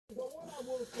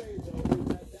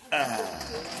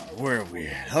Where are we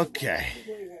at? Okay.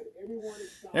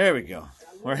 There we go.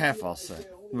 We're half all set.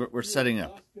 We're setting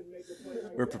up.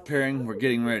 We're preparing. We're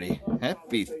getting ready.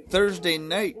 Happy Thursday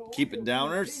night. Keep it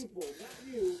downers.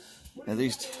 At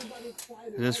least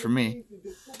it is for me.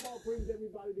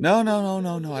 No.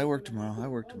 I work tomorrow.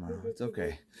 It's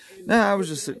okay. I was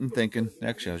just sitting thinking.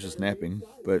 Actually, I was just napping.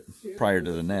 But prior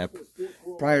to the nap,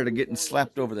 prior to getting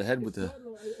slapped over the head with the,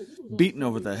 beaten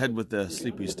over the head with the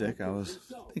sleepy stick, I was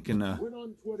thinking,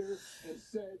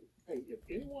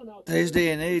 today's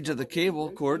day and age of the cable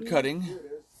cord cutting.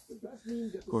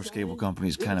 Of course, cable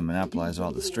companies kind of monopolize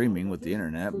all the streaming with the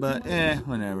internet, but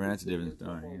whatever. That's a different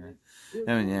story.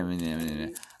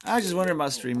 I was just wondering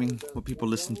about streaming, what people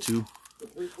listen to,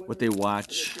 what they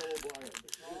watch.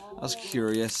 I was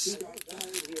curious.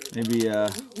 Maybe,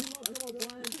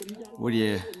 where do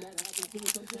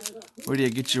you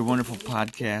get your wonderful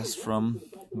podcast from?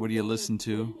 What do you listen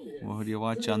to? What do you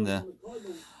watch on the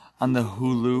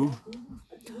Hulu,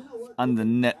 on the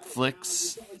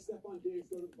Netflix?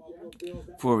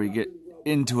 Before we get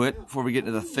into it, before we get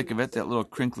into the thick of it, that little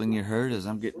crinkling you heard as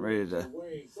I'm getting ready to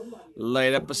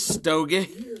light up a stogie.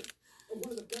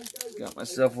 Got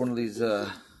myself one of these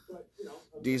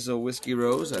diesel whiskey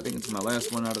rows. I think it's my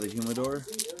last one out of the humidor.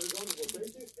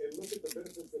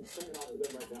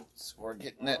 So we're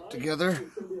getting that together.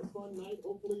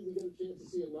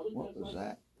 What was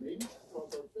that? A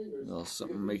little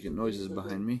something making noises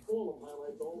behind me.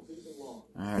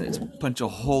 Alright, let's punch a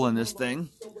hole in this thing.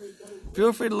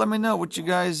 Feel free to let me know what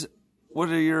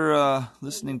are your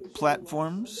listening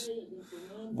platforms?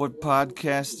 What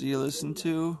podcasts do you listen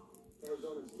to?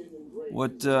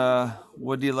 What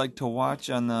do you like to watch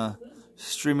on the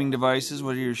streaming devices?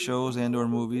 What are your shows and or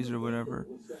movies or whatever?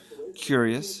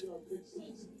 Curious.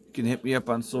 You can hit me up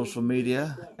on social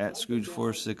media at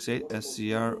Scrooge468,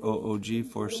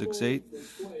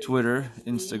 SCROOG468, Twitter,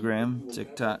 Instagram,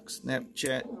 TikTok,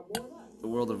 Snapchat, the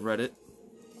world of Reddit.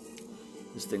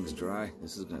 This thing's dry.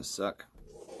 This is gonna suck.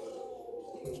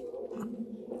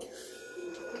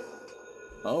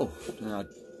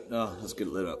 Let's get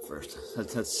it lit up first.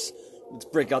 Let's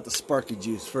break out the sparky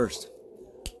juice first.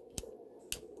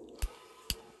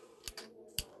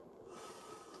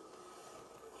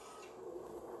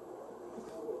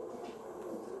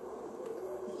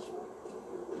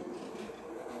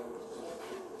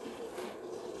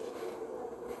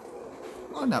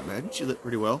 Oh, not bad. She lit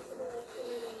pretty well.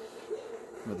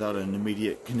 Without an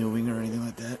immediate canoeing or anything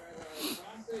like that.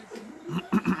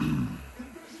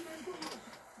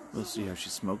 We'll see how she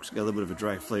smokes. Got a little bit of a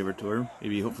dry flavor to her.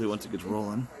 Maybe, hopefully, once it gets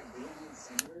rolling.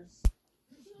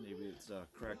 Maybe it's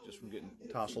cracked just from getting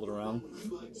tousled around.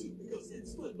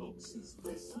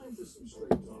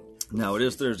 Now, it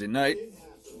is Thursday night.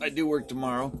 I do work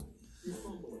tomorrow.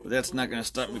 But that's not going to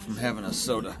stop me from having a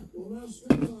soda.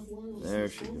 There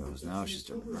she goes. Now she's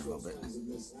starting to burn a little bit.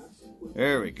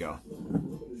 There we go.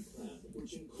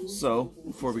 So,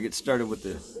 before we get started with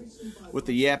the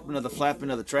yapping of the flapping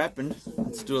of the trapping,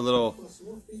 let's do a little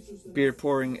beer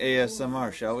pouring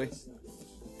ASMR, shall we?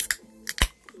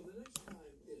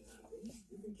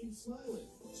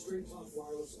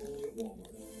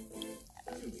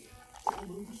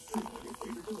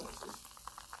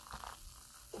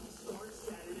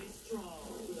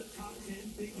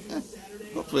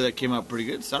 Hopefully that came out pretty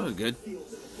good. Sounded good. A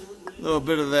little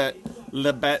bit of that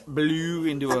Labatt Blue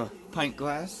into a pint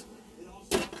glass.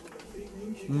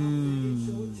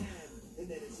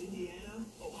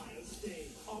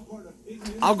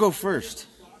 I'll go first.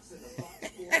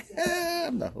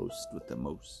 I'm the host with the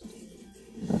most.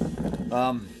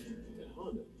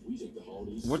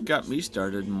 What got me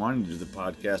started and wanting to do the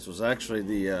podcast was actually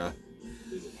the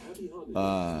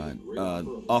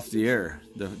Off the Air,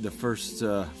 the first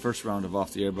round of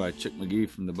Off the Air by Chick McGee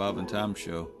from the Bob and Tom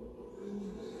Show.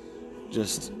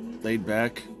 Just laid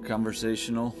back,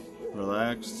 conversational,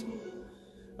 relaxed.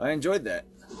 I enjoyed that.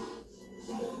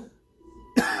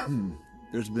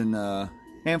 There's been a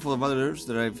handful of others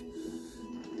that I've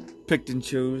picked and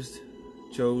chose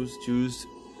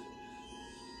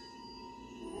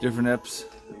different eps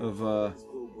of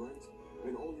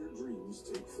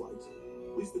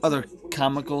other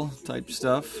comical type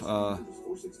stuff.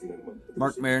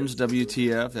 Mark Maron's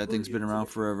WTF, that thing's been around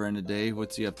forever and a day.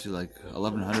 What's he up to, like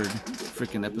 1,100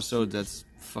 freaking episodes? That's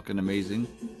fucking amazing.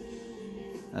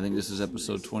 I think this is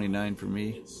episode 29 for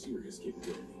me.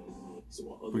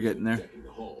 We're getting there.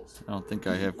 I don't think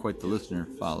I have quite the listener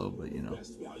follow, but you know.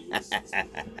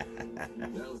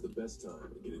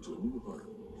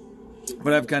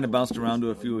 But I've kind of bounced around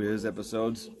to a few of his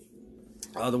episodes.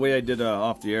 The way I did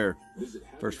Off the Air,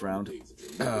 first round.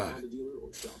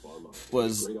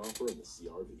 was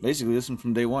basically listened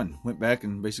from day one. Went back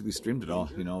and basically streamed it all,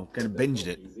 kind of binged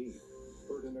it.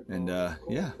 And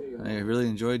yeah, I really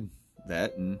enjoyed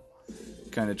that and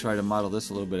kind of tried to model this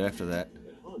a little bit after that.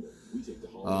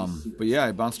 But yeah,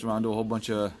 I bounced around to a whole bunch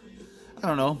of, I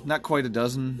don't know, not quite a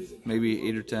dozen, maybe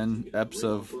 8 or 10 eps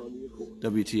of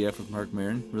WTF with Mark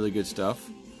Maron. Really good stuff.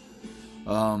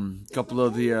 A couple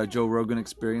of the Joe Rogan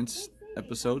Experience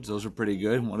episodes. Those were pretty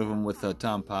good. One of them with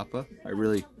Tom Papa. I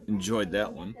really enjoyed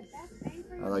that one.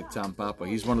 I like Tom Papa.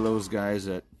 He's one of those guys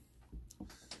that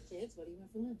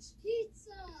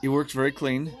he works very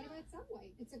clean,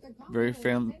 very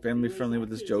family friendly with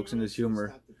his jokes, and his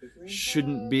humor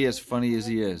shouldn't be as funny as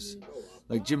he is.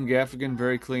 Like Jim Gaffigan,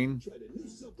 very clean,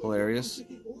 hilarious.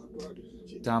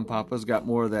 Tom Papa's got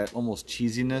more of that almost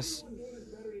cheesiness,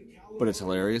 but it's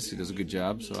hilarious. He does a good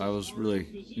job. So I was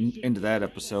really into that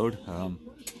episode on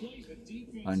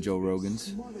Joe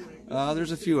Rogan's.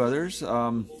 There's a few others.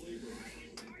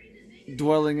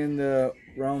 Dwelling in the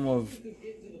realm of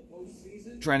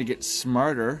trying to get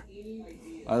smarter,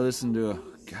 I listened to,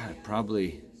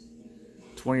 probably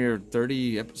 20 or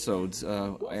 30 episodes,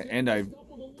 and I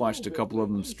watched a couple of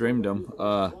them, streamed them.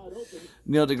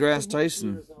 Neil deGrasse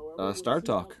Tyson, Star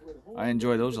Talk. I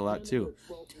enjoy those a lot too.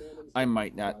 I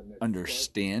might not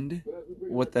understand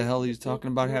what the hell he's talking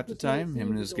about half the time, him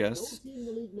and his guests,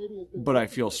 but I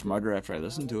feel smarter after I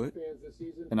listen to it,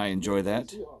 and I enjoy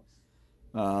that.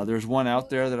 There's one out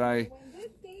there that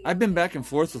I've been back and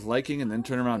forth with liking and then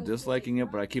turn around disliking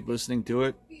it, but I keep listening to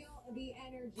it.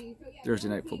 Thursday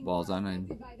Night Football's on.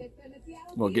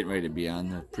 Getting ready to be on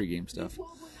the pregame stuff.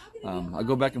 I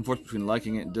go back and forth between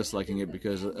liking it and disliking it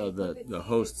because of the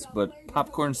hosts, but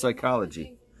Popcorn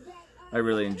Psychology, I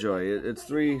really enjoy it. It's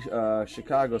 3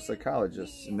 Chicago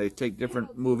psychologists, and they take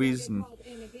different movies and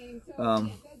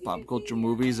pop culture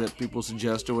movies that people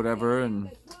suggest or whatever,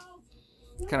 and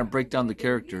kind of break down the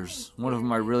characters. One of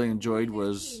them I really enjoyed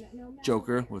was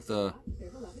Joker, with the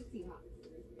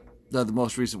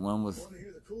most recent one with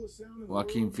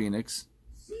Joaquin Phoenix.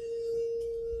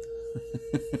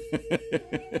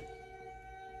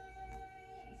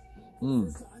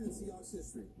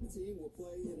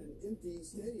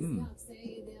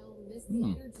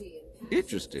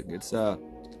 Interesting. It's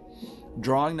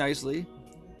drawing nicely.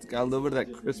 It's got a little bit of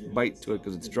that crisp bite to it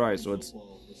because it's dry, so it's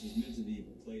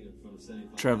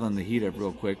traveling the heat up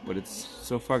real quick, but it's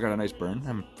so far got a nice burn.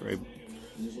 I'm very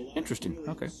interesting.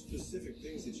 Okay.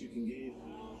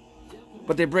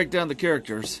 But they break down the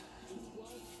characters.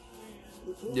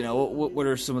 What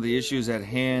are some of the issues at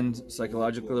hand,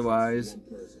 psychologically wise?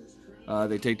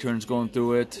 They take turns going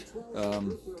through it.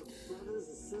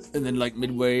 And then like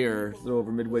midway or a little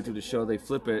over midway through the show, they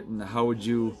flip it. And how would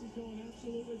you...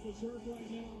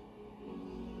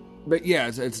 But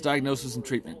yeah, it's diagnosis and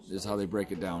treatment is how they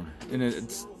break it down. And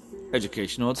it's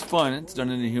educational. It's fun. It's done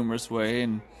in a humorous way.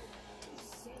 And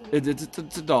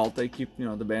it's adult. They keep,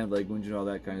 the band language and all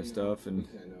that kind of stuff. And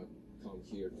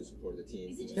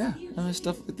yeah,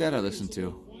 stuff like that I listen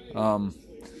to. A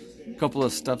couple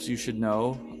of stuffs you should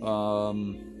know.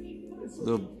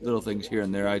 Little things here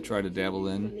and there I try to dabble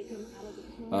in.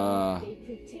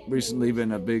 Recently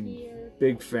been a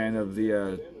big fan of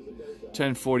the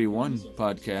 1041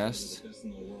 podcast.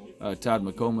 Todd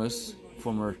McComas,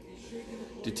 former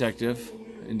detective,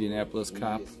 Indianapolis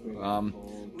cop,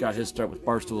 got his start with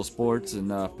Barstool Sports and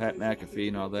Pat McAfee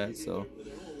and all that. So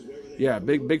yeah,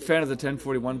 big fan of the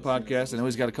 1041 podcast. I know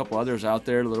he's got a couple others out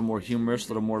there, a little more humorous, a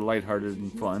little more lighthearted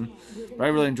and fun. But I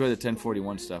really enjoy the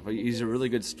 1041 stuff. He's a really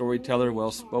good storyteller,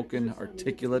 well-spoken,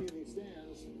 articulate.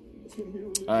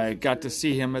 I got to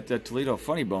see him at the Toledo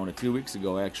Funny Bone a few weeks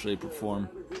ago, actually, perform.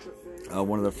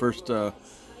 One of the first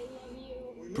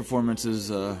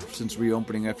performances since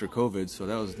reopening after COVID, so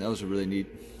that was a really neat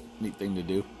thing to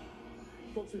do.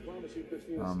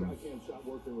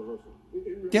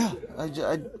 Yeah,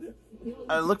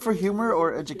 I look for humor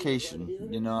or education.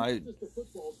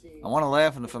 I want to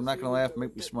laugh, and if I'm not going to laugh,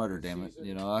 make me smarter. Damn it,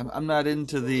 I'm not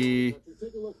into the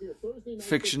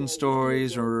fiction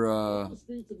stories or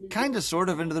kind of sort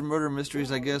of into the murder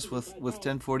mysteries. I guess with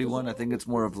 1041, I think it's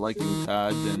more of liking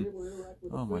Todd than.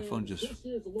 Oh, my phone just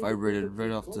vibrated right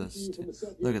off the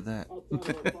look at that.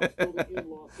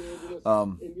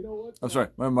 I'm sorry,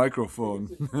 my microphone.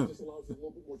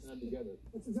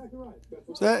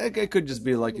 So it could just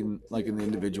be liking the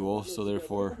individual, so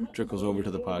therefore trickles over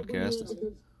to the podcast.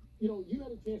 You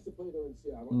had a chance to play there in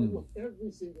Seattle. And look,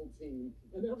 every single team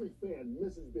and every fan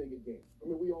misses being at games.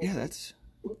 Yeah, that's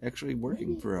actually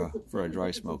working for a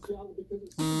dry smoke.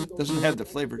 Doesn't have the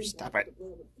flavor. Stop it.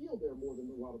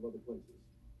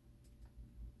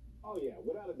 Oh yeah,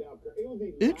 without a doubt. It was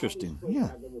the Interesting. Yeah.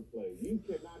 I've ever played. You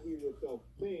cannot hear yourself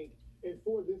think. And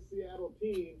for this Seattle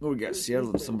team, well, we got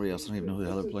Seattle and somebody else. I don't even know who the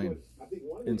hell they're playing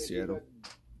in Seattle.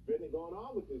 Been going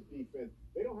on with this defense.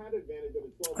 They don't have advantage of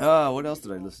a What else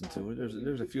did I listen to?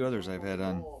 There's a few others I've had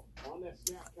on.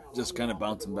 Just kind of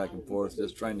bouncing back and forth,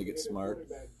 just trying to get smart.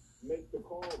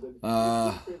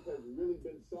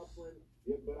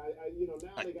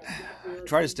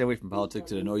 Try to stay away from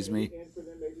politics. It annoys me.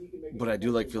 But I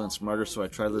do like feeling smarter, so I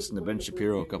tried listening to Ben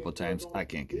Shapiro a couple of times. I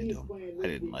can't get into him. I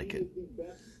didn't like it.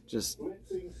 Just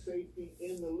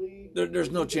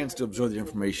there's no chance to absorb the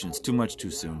information. It's too much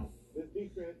too soon.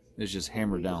 It's just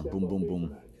hammered down. Boom, boom,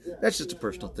 boom. That's just a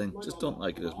personal thing. Just don't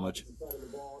like it as much.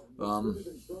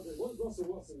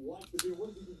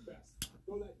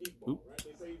 Oop.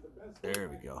 There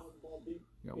we go.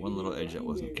 Got one little edge that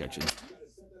wasn't catching.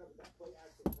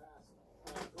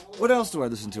 What else do I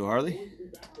listen to, Harley?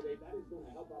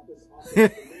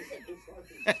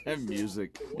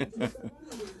 Music.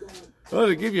 Well,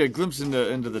 to give you a glimpse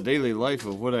into the daily life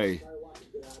of what I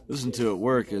listen to at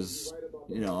work is,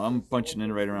 I'm punching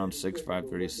in right around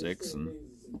 5:36, and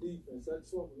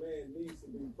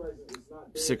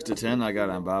 6 to 10 I got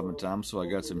on Bob and Tom, so I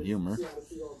got some humor.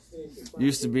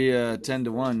 Used to be 10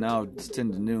 to 1, now it's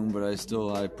 10 to noon, but I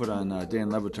put on Dan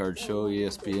Le Batard's show,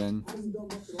 ESPN.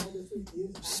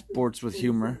 Sports with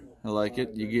humor. I like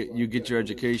it. You get your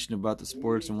education about the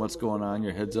sports and what's going on,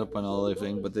 your head's up on all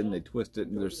everything, but then they twist it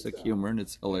into their sick humor, and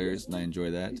it's hilarious, and I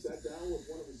enjoy that.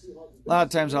 A lot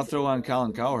of times I'll throw on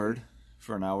Colin Cowherd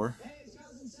for an hour.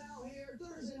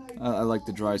 I like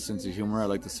the dry sense of humor. I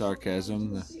like the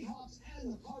sarcasm.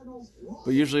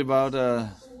 But usually about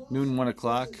noon, 1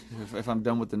 o'clock, if I'm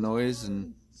done with the noise,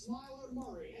 and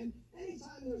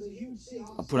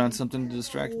I'll put on something to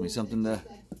distract me, something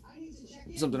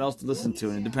else to listen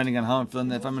to. And depending on how I'm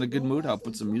feeling, if I'm in a good mood, I'll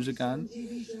put some music on.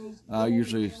 I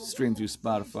usually stream through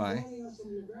Spotify.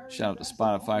 Shout out to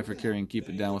Spotify for carrying Keep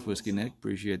It Down with Whiskey Nick.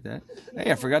 Appreciate that.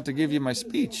 Hey, I forgot to give you my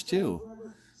speech, too.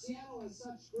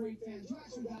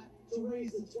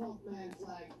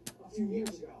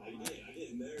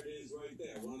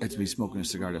 It's me smoking a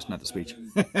cigar. That's not the speech.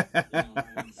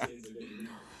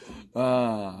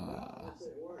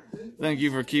 Thank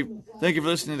you for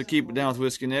listening to Keep It Down with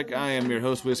Whiskey Nick. I am your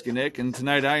host, Whiskey Nick, and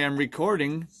tonight I am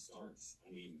recording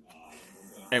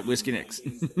at Whiskey Nick's.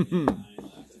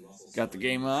 Got the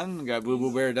game on. Got Boo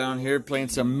Boo Bear down here playing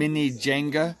some mini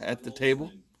Jenga at the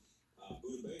table.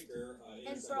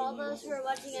 And for all those who are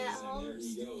watching at home,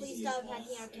 please stop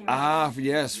hacking our cameras.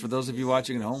 Yes, for those of you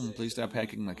watching at home, please stop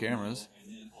hacking my cameras.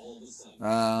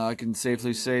 I can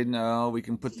safely say no, we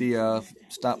can put the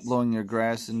stop blowing your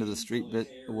grass into the street bit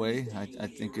away. I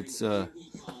think it's,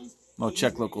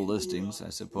 check local listings, I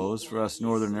suppose, for us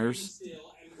northerners,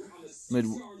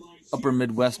 upper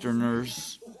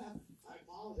Midwesterners.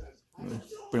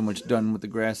 Pretty much done with the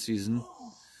grass season.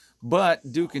 But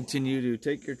do continue to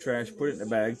take your trash, put it in a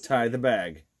bag, tie the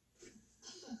bag.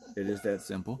 It is that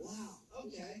simple.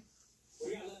 Okay.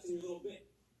 We got left in a little bit.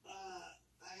 I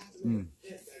have to make a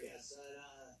pick, I guess.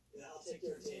 I'll take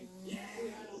your team. Yeah, we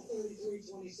had a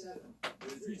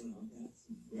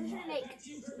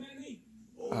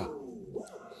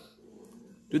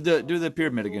 33-27. Do the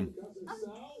pyramid again.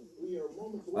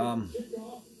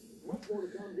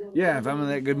 Yeah, if I'm in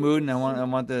that good mood and I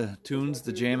want the tunes,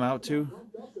 the jam out to.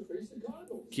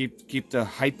 Keep the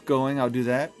hype going, I'll do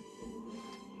that.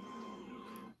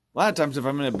 A lot of times if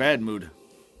I'm in a bad mood,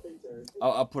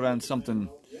 I'll put on something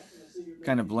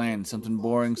kind of bland, something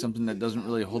boring, something that doesn't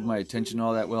really hold my attention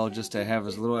all that well, just to have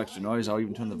as little extra noise. I'll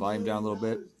even turn the volume down a little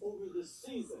bit.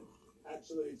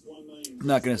 I'm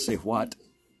not going to say what.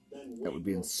 That would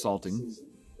be insulting.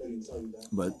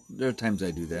 But there are times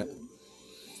I do that.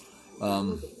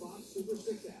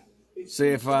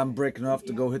 Say if I'm breaking off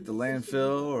to go hit the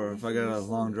landfill, or if I got a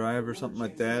long drive or something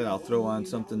like that, I'll throw on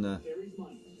something to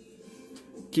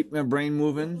keep my brain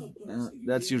moving.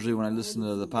 That's usually when I listen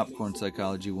to the Popcorn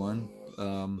Psychology one.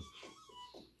 A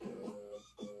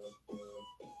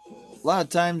lot of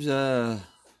times,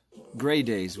 gray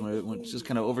days, when it's just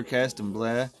kind of overcast and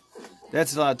blah.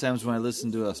 That's a lot of times when I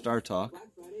listen to Star Talk,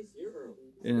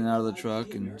 in and out of the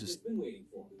truck, and just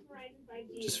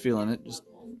feeling it, just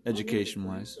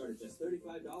education-wise.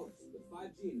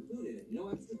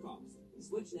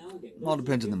 All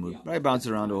depends on the mood. But I bounce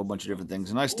it around to a whole bunch of different things,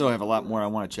 and I still have a lot more I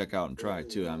want to check out and try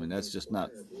too. I mean, that's just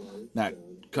not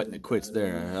cutting it quits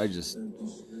there. I just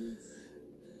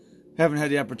haven't had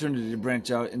the opportunity to branch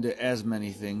out into as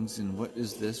many things. And what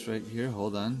is this right here?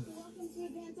 Hold on.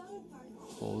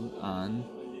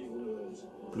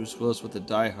 Bruce Willis with a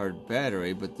Die Hard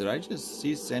battery, but did I just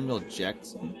see Samuel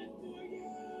Jackson?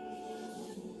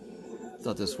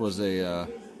 Thought this was a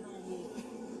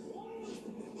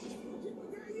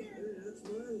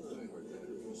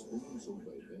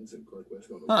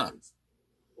huh.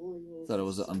 Thought it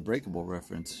was an Unbreakable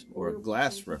reference or a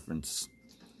Glass reference.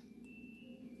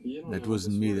 That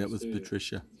wasn't me, that was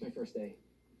Patricia. It's my first day.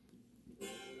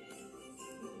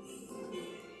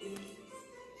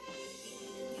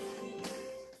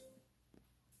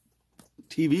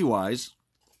 TV-wise,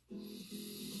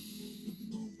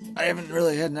 I haven't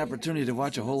really had an opportunity to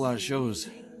watch a whole lot of shows.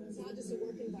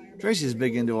 Tracy's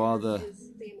big into all the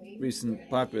recent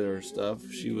popular stuff.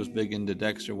 She was big into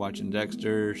Dexter, watching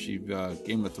Dexter. She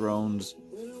Game of Thrones.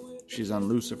 She's on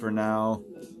Lucifer now.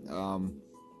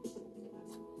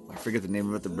 I forget the name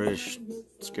of it. The British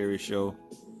scary show.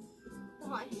 The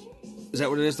Haunting? Is that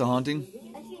what it is? The Haunting?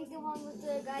 I think the one with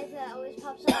the guy that always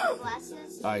pops out with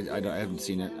glasses. I haven't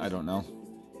seen it. I don't know.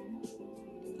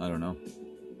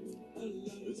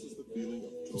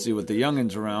 See, with the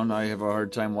youngins around, I have a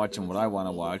hard time watching what I want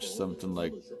to watch. Something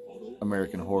like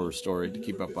American Horror Story to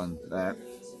keep up on that.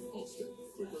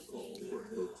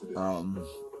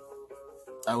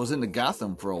 I was into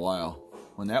Gotham for a while.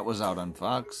 When that was out on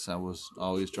Fox, I was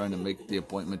always trying to make the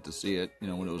appointment to see it,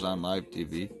 when it was on live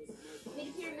TV.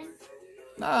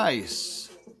 Nice!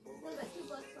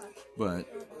 But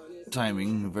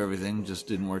timing of everything just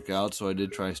didn't work out, so I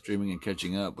did try streaming and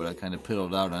catching up, but I kind of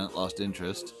piddled out on it, lost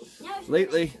interest.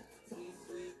 Lately,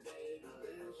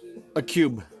 a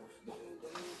cube.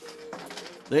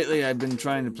 Lately, I've been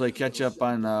trying to play catch up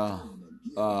on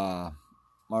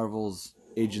Marvel's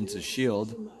Agents of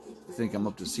S.H.I.E.L.D. I think I'm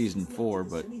up to season 4,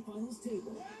 but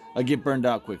I get burned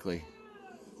out quickly.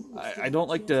 I don't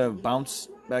like to bounce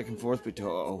back and forth between...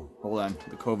 Oh, hold on.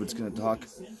 The COVID's going to talk.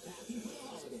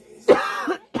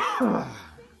 Yeah,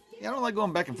 I don't like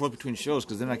going back and forth between shows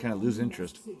because then I kind of lose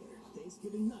interest.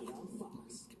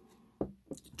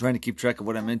 Trying to keep track of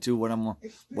what I'm into, what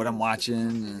I'm watching.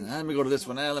 And, let me go to this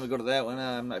one. Let me go to that one.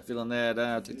 I'm not feeling that.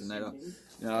 I'll take the night off.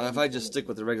 If I just stick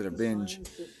with the regular binge,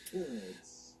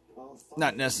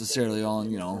 not necessarily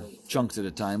all chunks at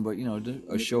a time, but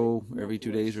a show every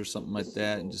 2 days or something like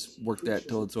that, and just work that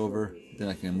till it's over. Then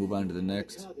I can move on to the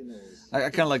next. I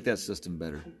kind of like that system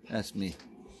better. That's me.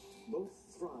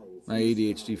 My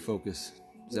ADHD focus.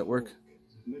 Does that work?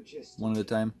 One at a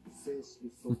time?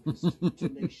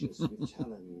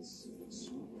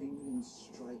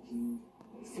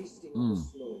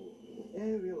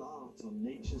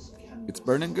 It's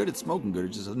burning good, it's smoking good. It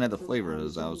just doesn't have the flavor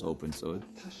as I was hoping, so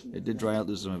it did dry out.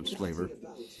 There's some of its flavor.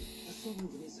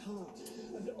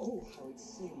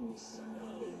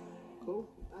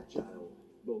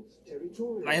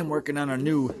 I am working on a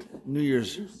new New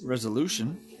Year's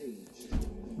resolution.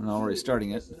 I'm already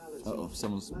starting it. Uh-oh,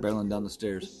 someone's barreling down the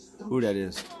stairs. Who that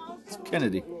is? It's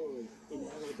Kennedy.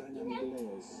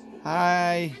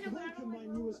 Hi.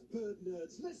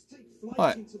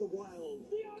 What?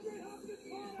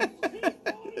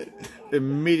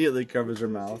 Immediately covers her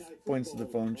mouth, points to the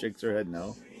phone, shakes her head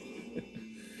no.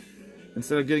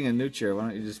 Instead of getting a new chair, why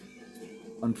don't you just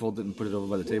unfold it and put it over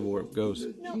by the table where it goes?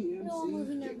 No, I'm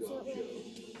moving them.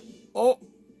 Oh,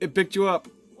 it picked you up.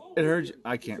 It heard you.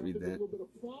 I can't read that.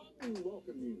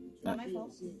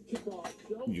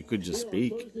 You could just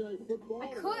speak. I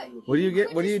could. What do you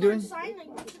get? What are you doing? Sign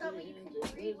language so that way you can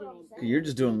read what I'm saying. You're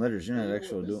just doing letters. You're not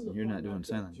actually doing. You're not doing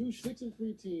sign language.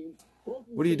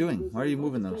 What are you doing? Why are you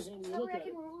moving those? So that way I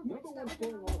can roll them, so that way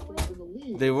they're not out of the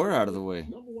way. They were out of the way.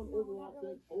 So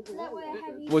that way I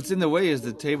have you. What's in the way is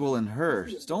the table and her.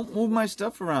 Just don't move my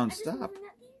stuff around. Stop.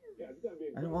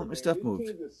 I don't want my stuff moved.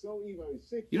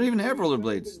 You don't even have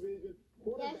rollerblades.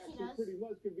 Yes, he does. Pretty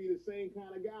much could be the same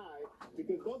kind of guy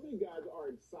because both these guys are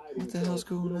exciting. What the hell's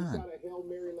going on?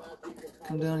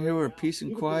 Come down here, we're peace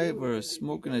and quiet, we're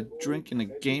smoking a drink and a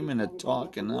game and a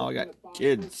talk, and now I got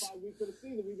kids.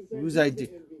 Whose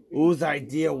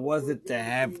idea was it to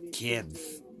have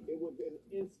kids? It was an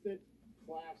instant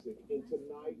classic, and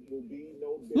tonight will be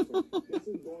no different. This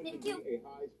is going to be a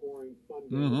high-scoring, fun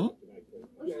game tonight.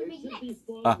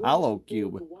 A hollow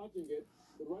cube.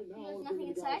 Right now, There's nothing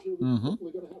inside? Mm-hmm.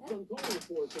 we're going to have fun calling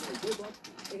for it tonight.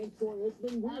 And for it's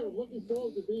been weird. Looking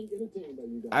forward to being entertained by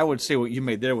you guys. I would say what you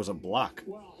made there was a block.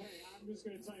 Well, hey, I'm just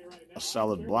going to tell you right now. A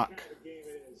solid block.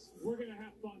 We're going to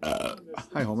have fun on this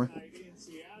Hi, Homer. tonight in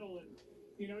Seattle.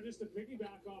 And, just to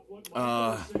piggyback off what Mike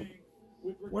was saying.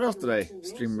 What else did I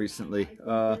stream recently?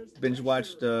 Binge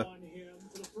watched the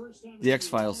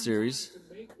X-Files series.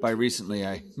 By recently,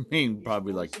 I mean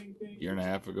probably like a year and a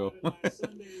half ago.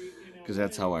 Because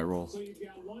that's how I roll.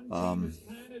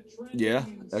 Yeah,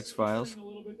 X-Files.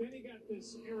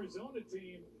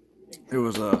 It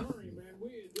was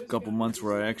couple months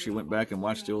where I actually went back and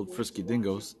watched the old Frisky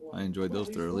Dingoes. I enjoyed those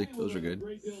thoroughly. Those are good.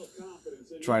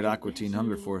 Tried Aqua Teen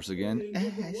Hunger Force again.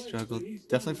 I struggled.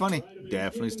 Definitely funny.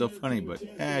 Definitely still funny, but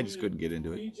I just couldn't get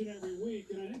into it.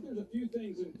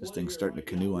 This thing's starting to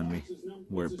canoe on me,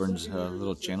 where it burns a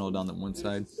little channel down that one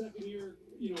side.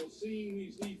 Seeing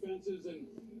these defenses and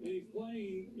he's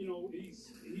playing,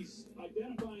 he's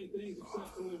identifying things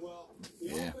exceptionally well.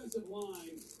 Yeah.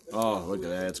 Oh, look at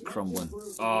that. It's crumbling.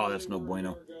 Oh, that's no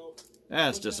bueno.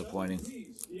 That's disappointing.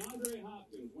 Yeah,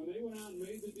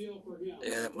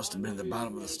 that must have been at the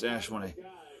bottom of the stash when I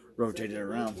rotated it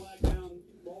around.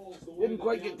 Didn't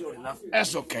quite get to it enough.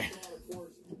 That's okay.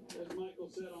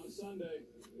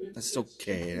 That's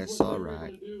okay. That's all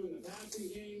right.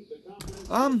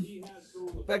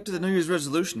 Back to the New Year's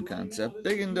resolution concept.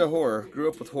 Big into horror. Grew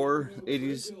up with horror.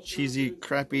 80s, cheesy,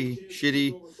 crappy,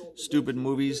 shitty, stupid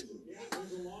movies.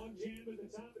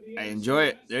 I enjoy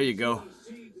it. There you go.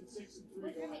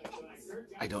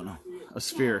 I don't know. A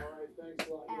sphere.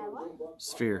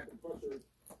 Sphere.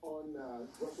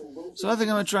 So I think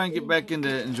I'm going to try and get back into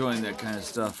enjoying that kind of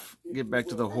stuff. Get back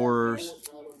to the horrors.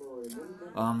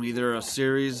 Either a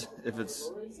series, if it's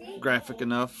graphic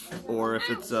enough, or if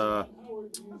it's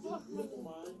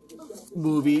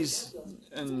movies.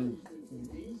 And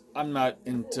I'm not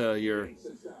into your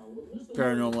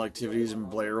Paranormal Activities and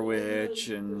Blair Witch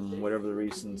and whatever the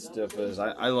recent stuff is.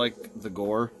 I like the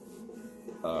gore.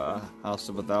 House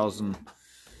of a Thousand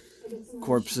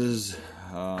Corpses,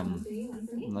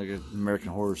 like an American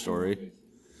Horror Story.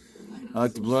 I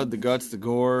like the blood, the guts, the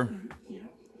gore,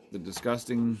 the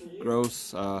disgusting,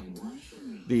 gross,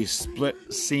 the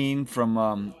split scene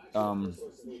from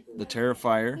The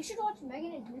Terrifier. You should watch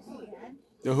Megan is Missing, Dad.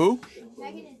 The who?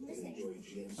 Megan is Missing.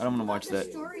 I don't want to watch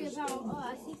that. Story about,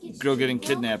 I think it's Girl getting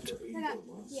kidnapped.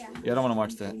 Yeah. Yeah, I don't want to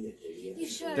watch that. You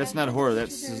should. That's not horror.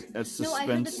 That's suspense. No, I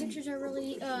heard the pictures are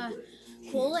really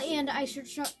cool, and I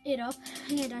searched it up,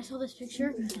 and I saw this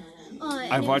picture.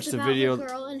 I've watched the video. The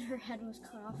girl and her head was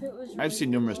cut off. It was. Really I've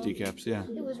seen numerous decaps. Yeah.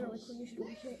 It was really cool. You should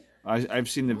watch it. I've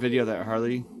seen the video that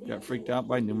Harley got freaked out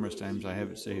by numerous times. I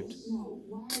have it saved.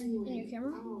 In your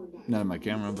camera? Not in my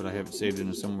camera, but I have it saved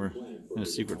in somewhere in a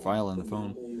secret file on the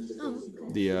phone. Oh,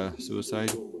 okay. The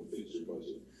suicide.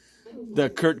 The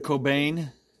Kurt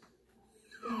Cobain.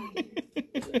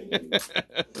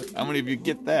 How many of you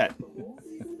get that?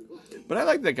 But I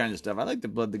like that kind of stuff. I like the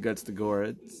blood, the guts, the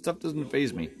gore. Stuff doesn't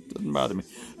faze me. Doesn't bother me.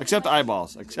 Except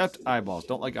eyeballs. Except eyeballs.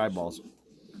 Don't like eyeballs.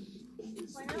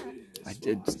 Why not? I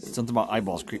did something about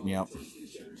eyeballs creep me out.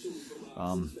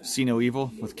 See No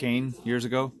Evil with Kane years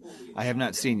ago. I have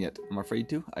not seen yet. I'm afraid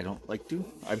to. I don't like to.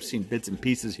 I've seen bits and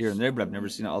pieces here and there, but I've never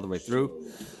seen it all the way through.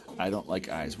 I don't like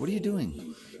eyes. What are you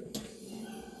doing?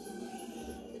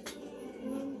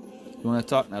 You want to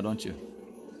talk now, don't you?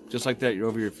 Just like that, you're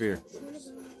over your fear.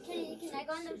 Can I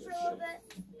go on them for a little bit?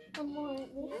 One more.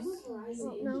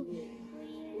 Oh, no.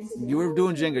 You were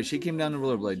doing Jenga. She came down the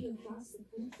rollerblade.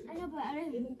 I know, but I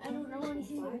don't know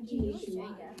anything about Jenga.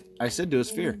 I said do a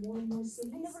sphere. I know,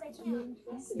 but I can't.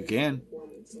 You can. I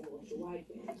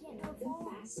can't do a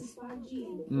ball.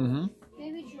 Mm-hmm.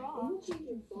 Maybe draw.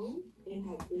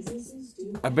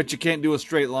 I bet you can't do a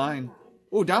straight line.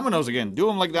 Oh, dominoes again. Do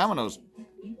them like dominoes.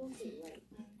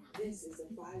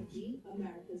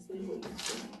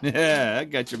 Yeah,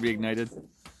 that got you reignited.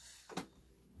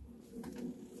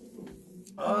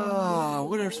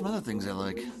 What are some other things I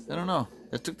like? I don't know.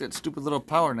 I took that stupid little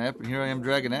power nap, and here I am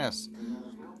dragging ass.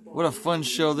 What a fun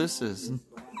show this is.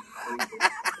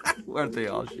 Aren't they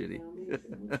all shitty?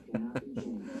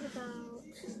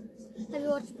 Have you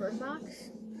watched Bird Box?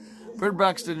 Bird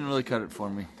Box didn't really cut it for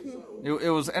me.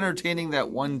 It was entertaining that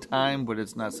one time, but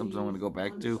it's not something I'm going to go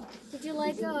back to. Did you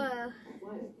like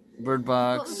Bird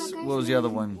Box? What was the other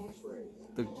one?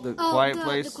 The Quiet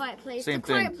Place? The Quiet Place. Same the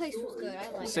thing. Quiet Place was good.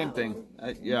 I like Same that thing.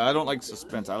 I don't like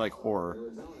suspense. I like horror.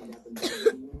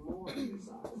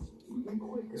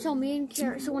 So me and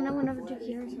Kiara, so when I went over to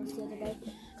Kiara's house the other day,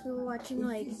 we were watching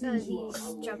like these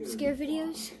jump scare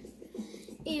videos,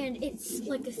 and it's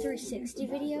like a 360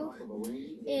 video,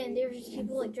 and there's just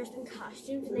people like dressed in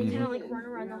costumes, and they kind of like run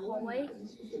around the hallway,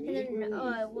 and then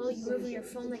while you move your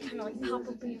phone, they kind of like pop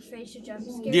up in your face to jump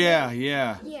scare. Yeah.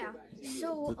 Yeah.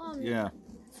 So Yeah.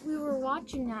 we were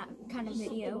watching that kind of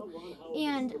video,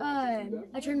 and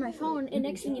I turned my phone, and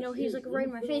next thing you know, he was like right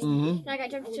in my face, and I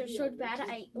got jumped so bad,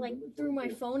 I like threw my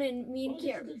phone, and me and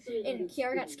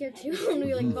Kiara got scared too, and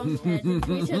we like bumped heads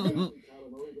into each other.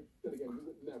 It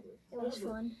was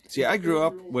fun. See, I grew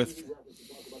up with,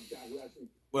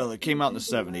 well, it came out in the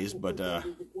 70s, but,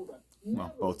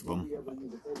 well, both of them.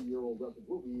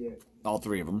 All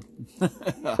three of them.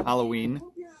 Halloween.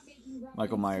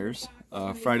 Michael Myers.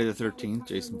 Friday the 13th,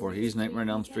 Jason Voorhees. Nightmare on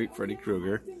Elm Street, Freddy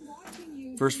Krueger.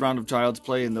 First round of Child's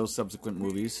Play in those subsequent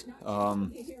movies. I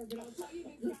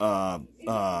want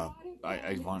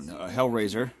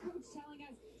Hellraiser.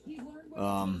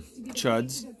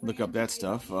 Chuds. Look up that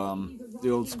stuff. The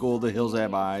old school, The Hills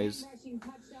Have Eyes.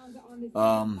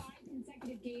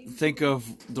 Think of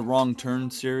the Wrong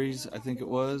Turn series, I think it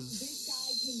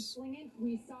was.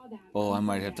 Oh, I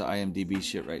might have to IMDb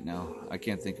shit right now. I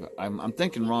can't think of it. I'm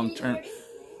thinking Wrong Turn.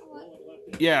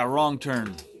 Yeah, Wrong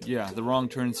Turn. Yeah, the Wrong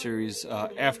Turn series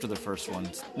after the first one.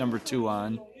 Number 2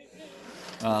 on.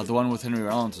 The one with Henry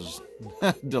Rollins was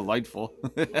delightful.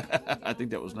 I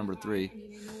think that was number 3.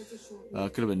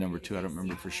 Could have been number 2. I don't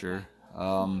remember for sure.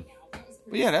 But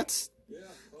yeah, that's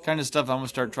kind of stuff I'm going to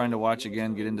start trying to watch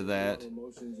again, get into that.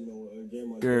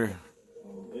 There are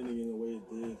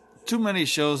too many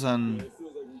shows on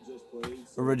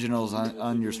originals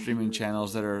on your streaming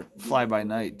channels that are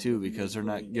fly-by-night, too, because they're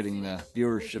not getting the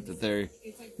viewership that they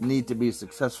need to be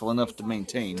successful enough to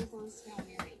maintain.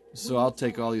 So I'll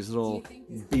take all these little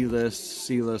B-list,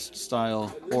 C-list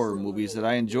style horror movies that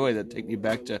I enjoy that take me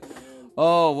back to,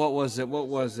 what was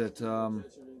it?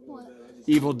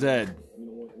 Evil Dead.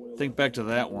 Think back to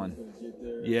that one.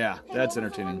 Yeah, that's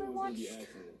entertaining.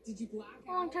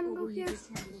 A long time ago here,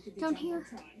 down here,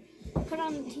 put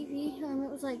on the TV, it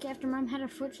was like after Mom had her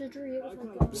foot surgery, it was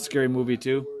like... Scary Movie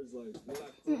 2?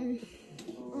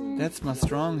 That's my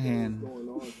strong hand.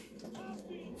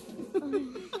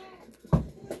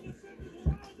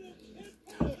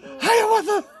 Hey, what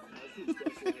the...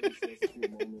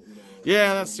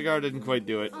 Yeah, that cigar didn't quite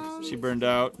do it. She burned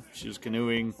out. She was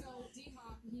canoeing.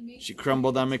 She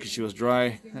crumbled on me because she was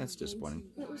dry. That's disappointing.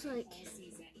 It was like...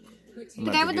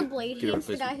 The guy with the blade hands,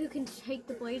 the guy who can take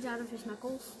the blades out of his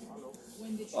knuckles.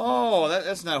 Oh,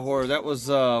 that's not horror. That was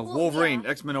Wolverine, yeah.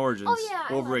 X-Men Origins. Oh,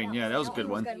 yeah. Wolverine, yeah, that was a good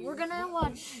one. We're gonna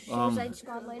watch Suicide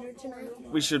Squad later tonight.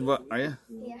 We should, are you?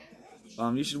 Yeah.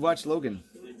 You should watch Logan.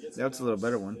 That's a little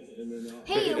better one.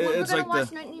 Hey, we're gonna like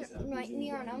watch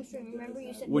Nightmare on Elm Street. Remember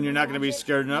you said... When you're not going to be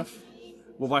scared enough?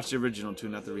 We'll watch the original, too,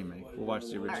 not the remake. We'll watch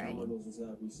the original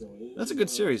one. That's a good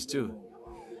series, too.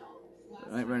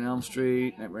 Nightmare on Elm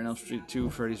Street, Nightmare on Elm Street 2,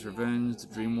 Freddy's Revenge, The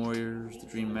Dream Warriors, The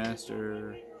Dream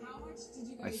Master.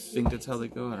 I think that's how they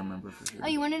go. I don't remember for sure. Oh,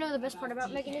 you want to know the best part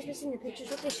about Megan is Missing? The pictures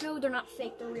that they show, they're not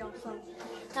fake, they're real. So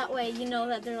that way you know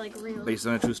that they're like real. Based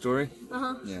on a true story?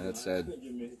 Uh-huh. Yeah, that's sad.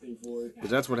 Because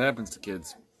that's what happens to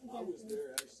kids.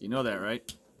 You know that,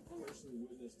 right?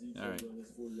 Alright.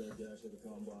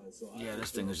 Yeah,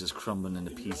 this thing is just crumbling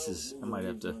into pieces. I might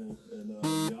have to...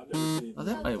 Oh,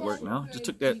 that might work now. Just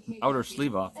took that outer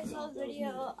sleeve off. I saw a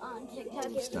video on TikTok.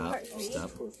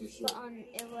 Stop. But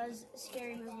it was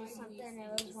Scary Movie something.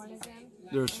 It was one of them.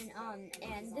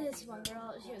 And this one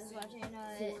girl, she was watching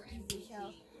a TV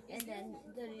show. And then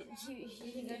she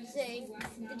started saying,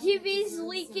 the TV's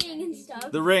leaking and stuff.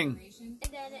 The Ring.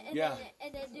 And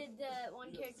then did the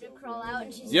one character crawl out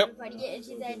and she started Yep. fighting it and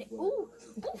she said, ooh,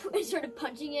 and started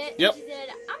punching it. Yep. And she said,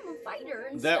 I'm a fighter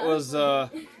and That stuff. was,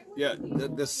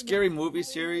 the Scary Movie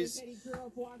series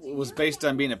was based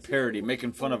on being a parody,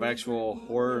 making fun of actual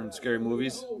horror and scary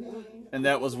movies. And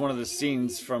that was one of the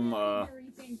scenes from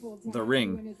The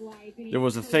Ring. There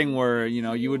was a thing where,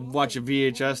 you would watch a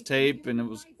VHS tape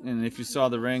and if you saw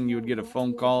The Ring, you would get a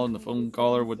phone call and the phone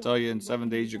caller would tell you in 7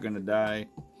 days you're going to die.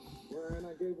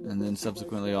 And then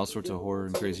subsequently all sorts of horror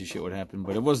and crazy shit would happen.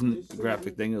 But it wasn't the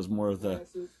graphic thing, it was more of the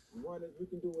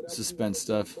suspense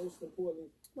stuff.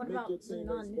 What about The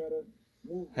Nun?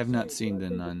 Have not seen The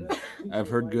Nun. I've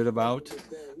heard good about.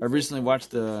 I recently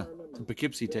watched the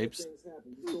Poughkeepsie tapes.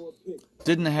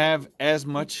 Didn't have as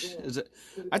much as it.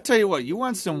 I tell you what, you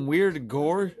want some weird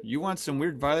gore, you want some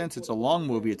weird violence, it's a long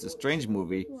movie, it's a strange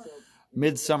movie.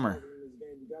 Midsummer.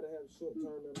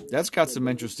 That's got some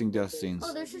interesting death scenes.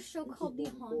 Oh, there's a show called The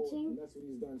Haunting.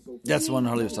 That's the one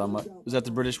Harley was talking about. Is that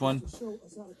the British one?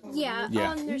 Yeah.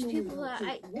 Yeah. There's people that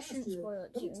I shouldn't spoil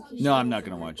it to you. No, I'm not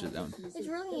going to watch it. That one. It's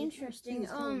really interesting.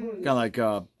 Kind of like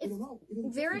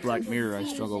it's very Black Mirror I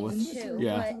struggle with. Too,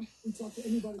 yeah.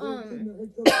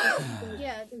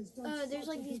 But, there's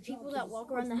like these people that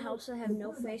walk around the house that have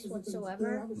no face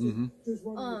whatsoever. Mm-hmm.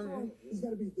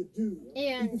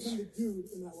 And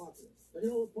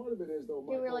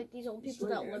they were like these old people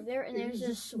that live there, and there's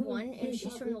this one, and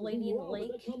she's from The Lady in the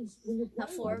Lake. That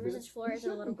Flora visits Flora as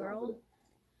a little girl.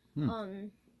 Hey,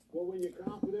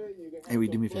 will you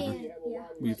do me a favor? Yeah.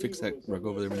 Will you fix that rug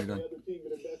over there when you're done?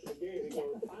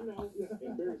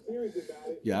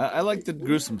 Yeah, I like the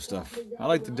gruesome stuff. I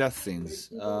like the death scenes.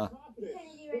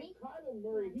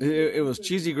 It was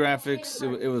cheesy graphics.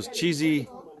 It was cheesy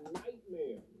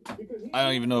I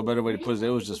don't even know a better way to put it. It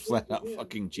was just flat out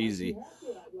fucking cheesy.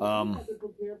 Oh,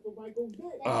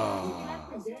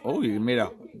 you made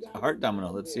a heart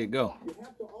domino. Let's see it go.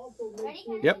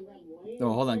 Yep.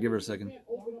 No, hold on. Give her a second.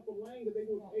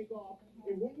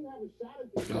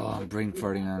 Oh, I'm brain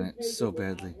farting on it so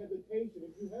badly.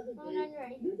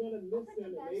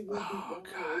 Oh,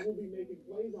 God.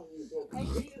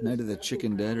 Night of the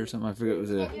Chicken Dead or something. I forget what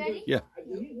it was. Yeah.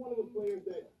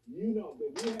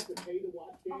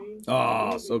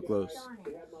 Oh, so close.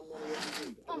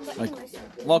 Like,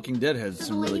 Walking Dead had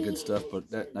some really good stuff, but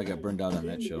I got burned out on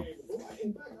that show.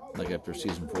 Like after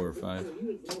season 4 or 5.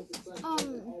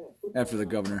 After the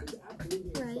governor.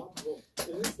 Right.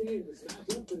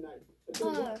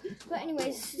 But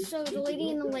anyways, so the lady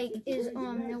in the lake is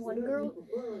the one girl.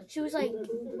 She was like,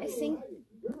 I think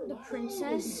the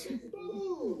princess,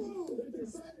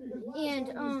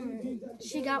 and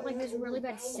she got like this really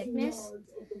bad sickness,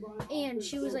 and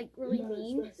she was like really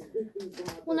mean.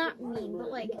 Well, not mean,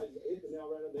 but like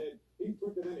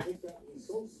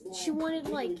she wanted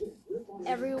like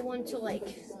everyone to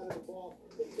like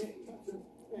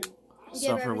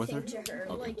Suffer with her? To her,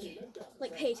 okay.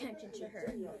 like pay attention to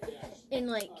her, and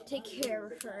like take care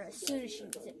of her as soon as she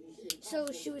needs it. So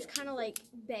she was kind of like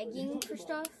begging for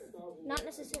stuff, not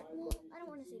necessarily. Well, I don't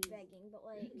want to say begging, but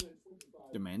like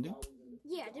demanding.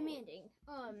 Yeah, demanding.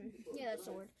 Yeah, that's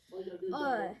the word.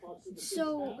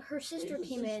 So her sister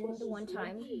came in the one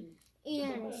time,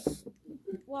 and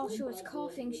while she was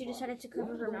coughing, she decided to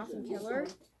cover her mouth and kill her.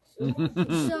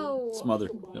 So smother.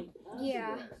 Yep.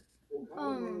 Yeah.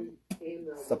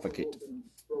 Suffocate.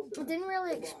 It didn't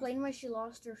really explain why she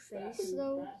lost her face,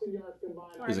 though.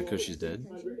 Is it because she's dead?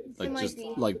 Like just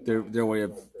be. like their way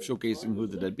of showcasing who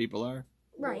the dead people are?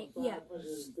 Right, yeah.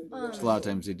 A lot of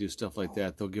times they do stuff like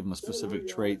that. They'll give them a specific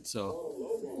trait, so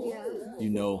yeah. You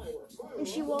know. And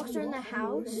she walks around the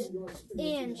house,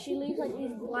 and she leaves like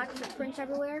these black footprints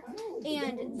everywhere.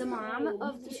 And the mom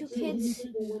of the two kids,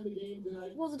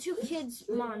 well, the two kids'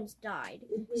 moms died,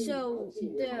 so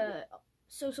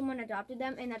someone adopted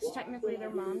them, and that's technically their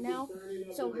mom now.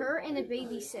 So her and the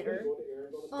babysitter,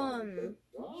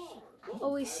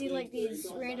 always see like these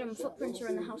random footprints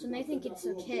around the house, and they think it's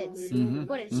their kids,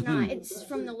 but it's not. It's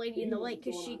from the lady in the lake,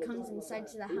 because she comes inside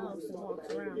to the house and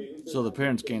walks around. So the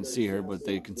parents can't see her, but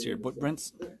they can see her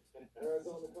footprints.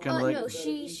 Kind of like. No,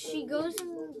 she goes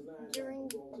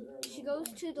she goes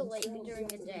to the lake during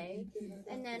the day,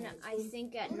 and then I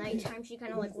think at nighttime she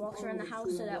kind of like walks around the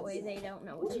house, so that way they don't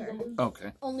know it's her.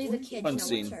 Okay. Only the kids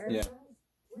Unseen. know it's her. Yeah.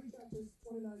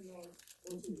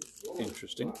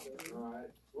 Interesting.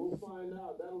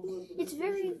 It's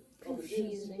very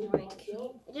confusing. Like,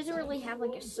 it doesn't really have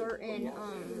like a certain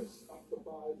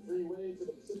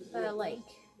like.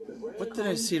 What did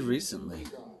I see recently?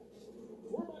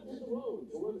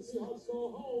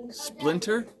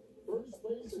 Splinter?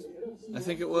 I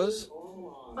think it was.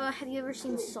 Have you ever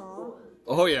seen Saw?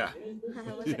 Oh yeah.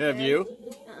 Have you?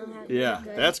 Yeah,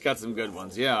 good. that's got some good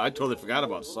ones. Yeah, I totally forgot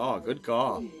about Saw. Good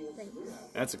call. Thanks.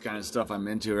 That's the kind of stuff I'm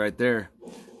into right there.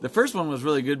 The first one was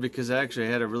really good because it actually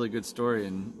had a really good story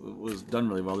and was done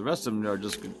really well. The rest of them are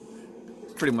just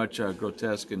pretty much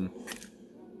grotesque and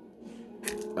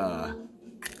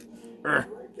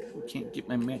can't get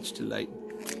my match to light.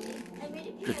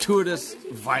 Gratuitous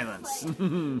violence,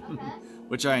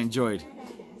 which I enjoyed.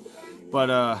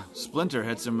 But Splinter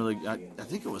had some really, I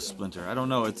think it was Splinter, I don't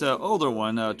know, it's an older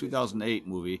one, 2008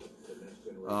 movie.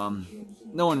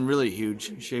 No one really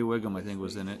huge. Shea Wiggum, I think,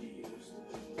 was in it.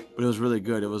 But it was really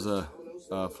good. It was a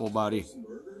full body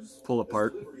pull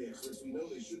apart.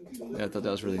 Yeah, I thought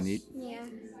that was really neat. Yeah.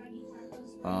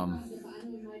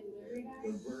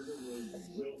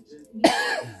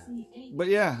 But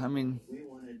yeah, I mean,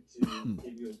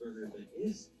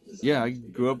 yeah, I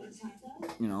grew up,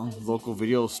 local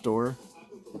video store,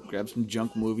 grabbed some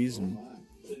junk movies and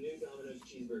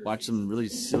watched some really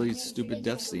silly, stupid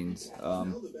death scenes.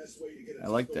 I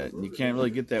like that. And you can't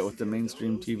really get that with the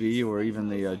mainstream TV or even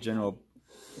the general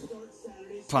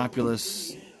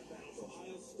populous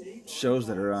shows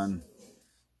that are on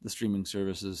the streaming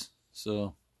services.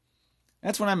 So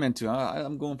that's what I'm into.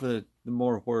 I'm going for the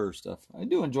more horror stuff. I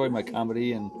do enjoy my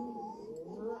comedy, and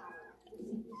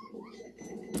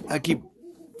I keep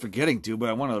forgetting to, but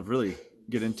I want to really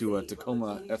get into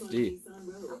Tacoma FD,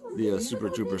 the Super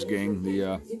Troopers gang,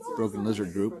 the Broken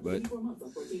Lizard group. But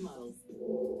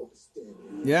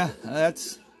yeah,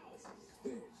 that's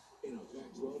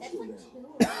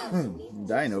I'm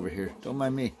dying over here. Don't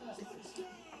mind me.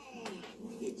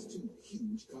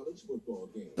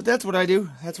 But that's what I do.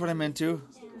 That's what I'm into.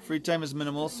 Free time is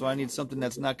minimal, so I need something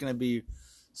that's not going to be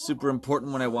super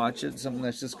important when I watch it. Something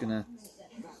that's just going to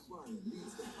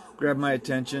grab my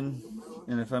attention.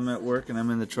 And if I'm at work and I'm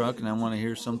in the truck and I want to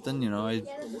hear something, I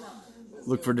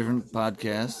look for different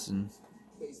podcasts and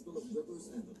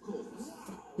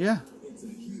yeah.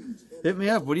 Hit me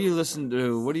up. What do you listen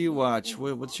to? What do you watch?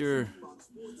 What's your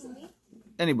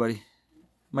anybody?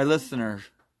 My listeners.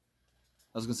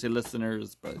 I was gonna say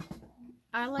listeners, but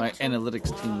my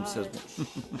analytics team says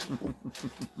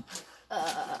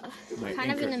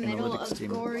kind of in the middle of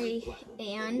team. Gory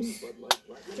and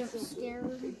jump scare.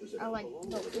 I like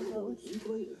both of those.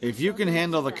 If you can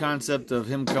handle the concept of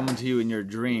him coming to you in your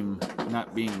dream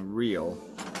not being real,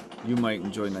 you might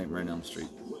enjoy Nightmare on Elm Street.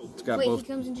 It's got both. He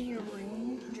comes into your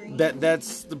dream?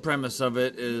 That's the premise of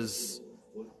it. Is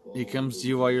he comes to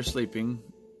you while you're sleeping,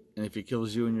 and if he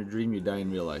kills you in your dream, you die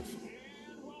in real life.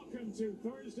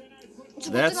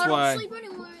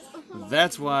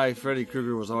 That's why Freddy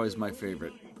Krueger was always my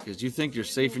favorite. Because you think you're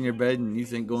safe in your bed and you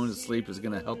think going to sleep is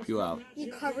going to help you out. The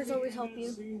covers always help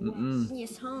you.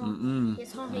 Yes, huh?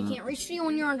 Yes, huh? He can't reach you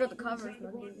when you're under the covers.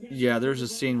 Yeah, there's a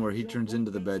scene where he turns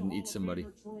into the bed and eats somebody.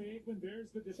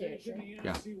 Seriously?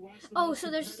 Yeah. Oh,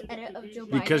 so there's this edit of Joe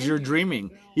Biden. Because you're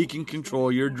dreaming. He can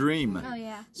control your dream. Oh,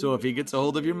 yeah. So if he gets a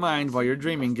hold of your mind while you're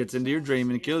dreaming, gets into your dream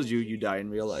and kills you, you die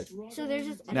in real life. So there's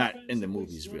this edit. Not in the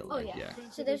movies, real life. Oh, yeah.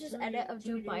 So there's this edit of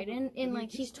Joe Biden, and, like,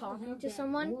 he's talking to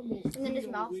someone, and then his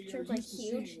mouth turns, like,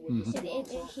 huge, and he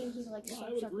like,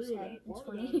 slaps up his head. It's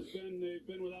funny.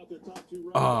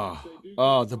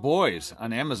 Oh, The Boys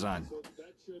on Amazon.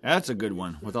 That's a good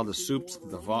one, with all the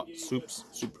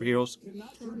superheroes.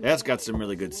 That's got some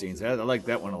really good scenes. I like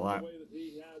that one a lot.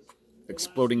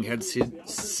 Exploding Head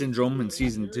Syndrome in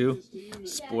Season 2.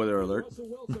 Spoiler alert.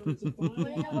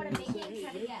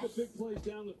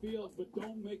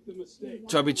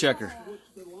 Chubby Checker.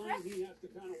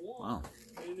 Wow.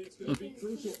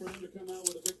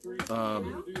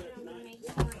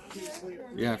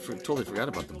 Yeah, I totally forgot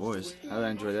about The Boys. I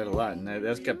enjoyed that a lot, and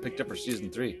that's got picked up for Season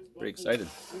 3. Pretty excited.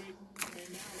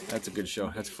 That's a good show.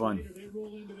 That's fun.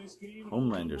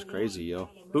 Homelander's crazy, yo.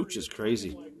 Booch is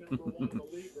crazy.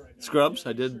 Scrubs.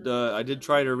 I did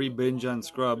try to re-binge on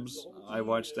Scrubs. I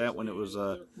watched that when it was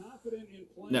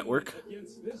network,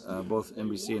 both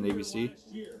NBC and ABC.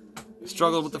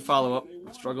 Struggled with the follow-up.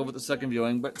 Struggled with the second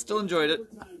viewing, but still enjoyed it.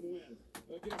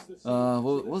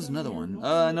 What was another one?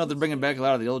 I know they're bringing back a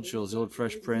lot of the old shows. The old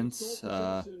Fresh Prince.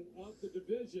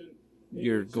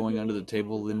 You're going under the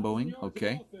table limboing.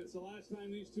 Okay.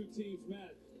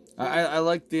 I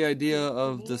like the idea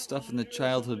of the stuff in the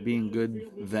childhood being good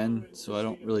then, so I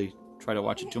don't really try to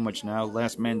watch it too much now.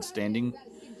 Last Man Standing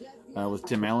with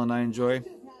Tim Allen I enjoy.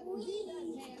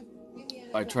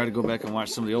 I try to go back and watch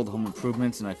some of the old Home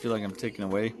Improvements, and I feel like I'm taken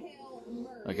away.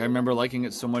 Like, I remember liking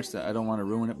it so much that I don't want to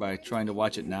ruin it by trying to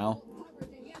watch it now.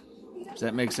 Does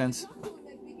that make sense?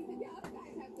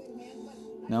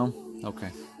 No? Okay.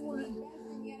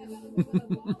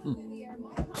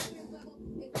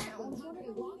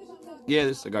 Yeah,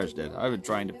 this cigar's dead. I've been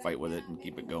trying to fight with it and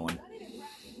keep it going.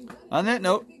 On that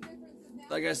note,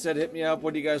 like I said, hit me up.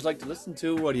 What do you guys like to listen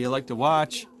to? What do you like to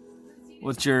watch?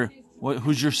 Who's your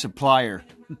supplier?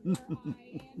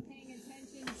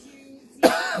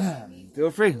 Feel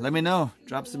free. Let me know.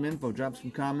 Drop some info. Drop some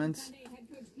comments.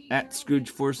 At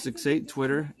Scrooge468,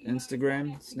 Twitter,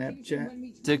 Instagram,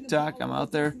 Snapchat, TikTok. I'm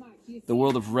out there. The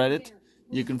world of Reddit.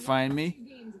 You can find me.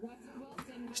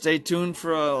 Stay tuned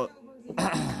for a...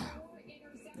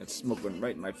 That smoke went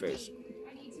right in my face.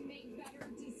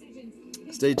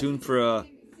 Stay tuned for a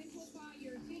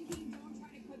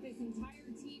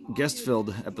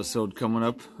guest-filled episode coming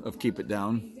up of Keep It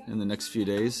Down in the next few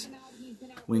days.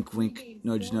 Wink, wink,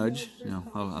 nudge, nudge.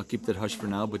 I'll keep that hush for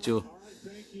now, but you'll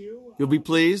be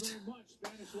pleased.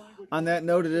 On that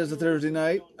note, it is a Thursday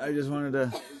night. I just wanted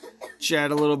to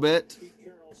chat a little bit.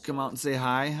 Come out and say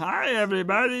hi. Hi,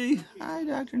 everybody. Hi,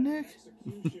 Dr. Nick.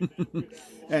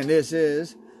 And this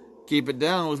is Keep It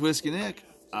Down with Whiskey Nick.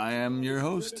 I am your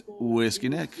host, Whiskey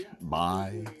Nick.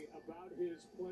 Bye.